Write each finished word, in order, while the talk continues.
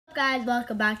Guys,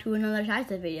 welcome back to another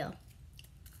Tyson video.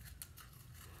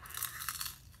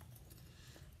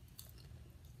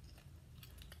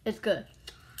 It's good.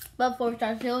 But before we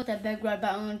start the video, hit that big red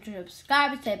button to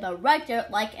subscribe and say about right there,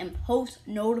 like and post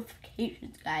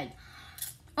notifications, guys.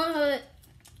 I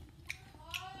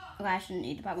shouldn't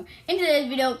eat the popcorn. In today's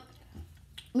video,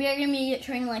 we are gonna be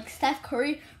training like Steph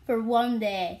Curry for one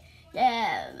day.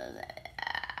 Yeah.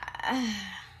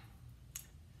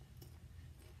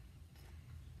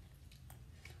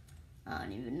 I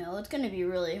don't even know. It's going to be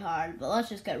really hard, but let's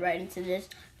just get right into this.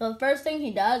 So the first thing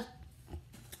he does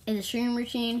is a stream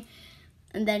routine,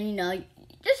 and then, you know,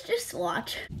 just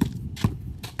watch.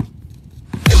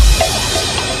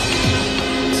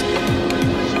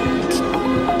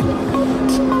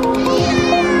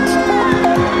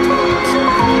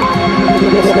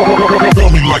 Feel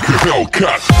me like a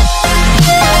Hellcat.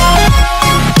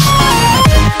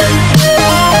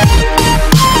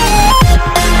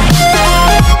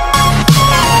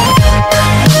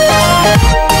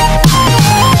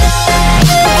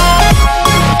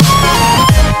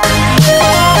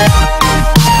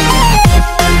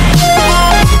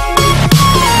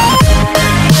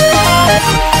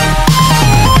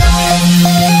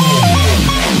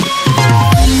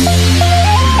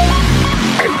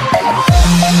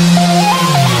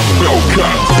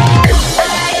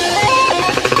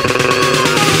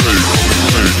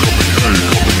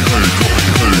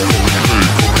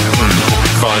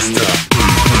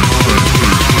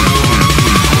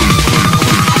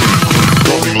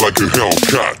 Like a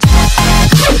Hellcat.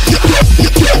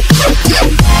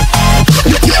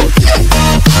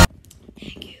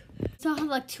 Thank you. We still have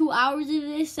like 2 hours of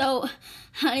this, so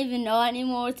I don't even know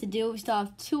anymore what to do. We still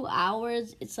have 2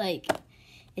 hours. It's like,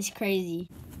 it's crazy.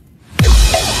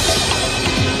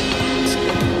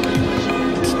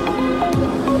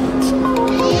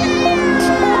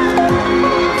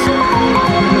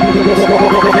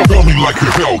 Feel me like a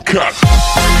Hellcat.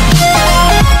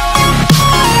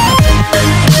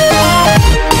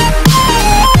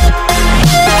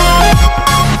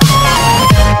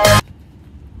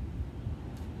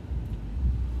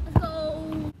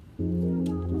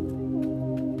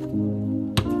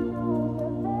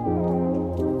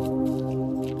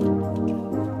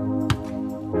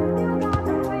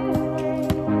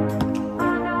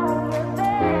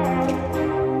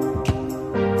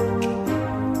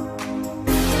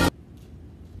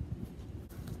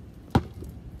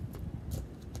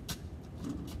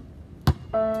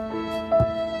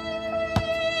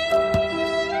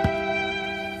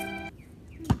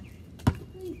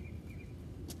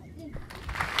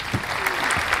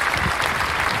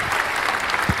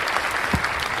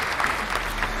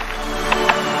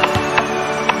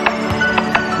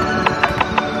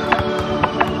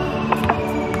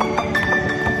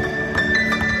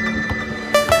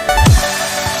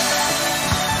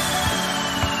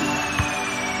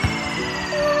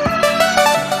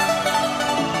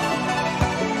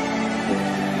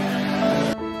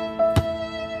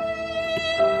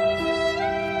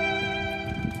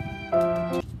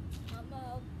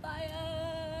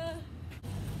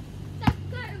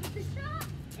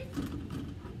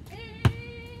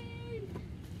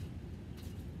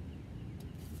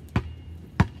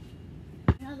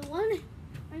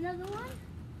 Another one.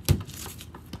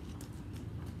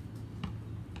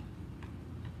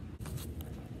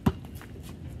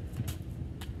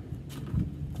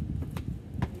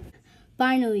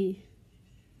 Finally,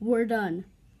 we're done.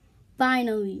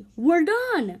 Finally, we're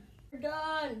done. We're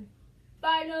done.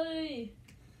 Finally.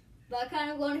 But I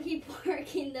kind of want to keep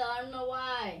working though. I don't know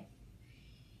why.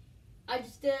 I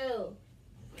just do.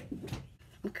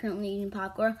 I'm currently eating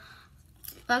popcorn.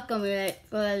 That's gonna be it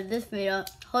for this video.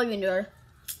 Hope you enjoyed.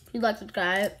 Please like,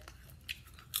 subscribe,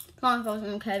 comment, post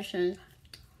notifications.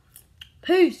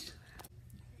 Peace.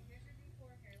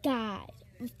 Guys,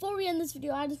 before we end this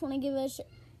video, I just want to give a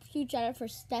huge shout out for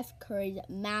Steph Curry's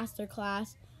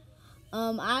masterclass.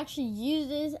 I actually use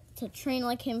this to train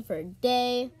like him for a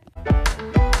day.